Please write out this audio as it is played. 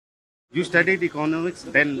You studied economics,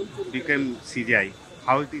 then became CJI.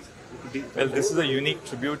 How it is? Well, this is a unique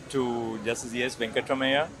tribute to Justice ES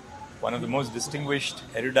Venkataramaiah, one of the most distinguished,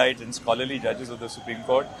 erudite and scholarly judges of the Supreme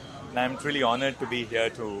Court. And I'm truly honored to be here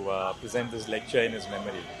to present this lecture in his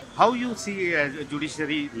memory. How you see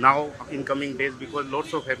judiciary now in coming days, because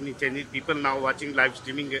lots of happening changes, people now watching live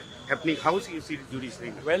streaming happening. How do you see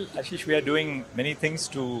judiciary? Well, Ashish, we are doing many things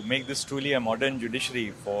to make this truly a modern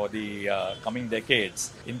judiciary for the coming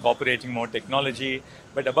decades, incorporating more technology,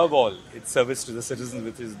 but above all, its service to the citizens,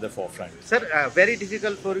 which is the forefront. Sir, very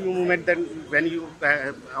difficult for you moment then when you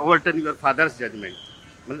overturn your father's judgment.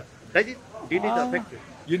 Did it affect you?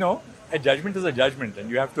 You know, a judgment is a judgment and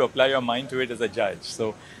you have to apply your mind to it as a judge.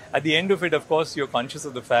 So at the end of it, of course, you're conscious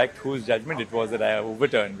of the fact whose judgment it was that I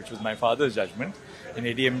overturned, which was my father's judgment in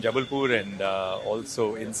ADM Jabalpur and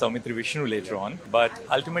also in Saumitri Vishnu later on. But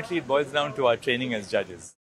ultimately, it boils down to our training as judges.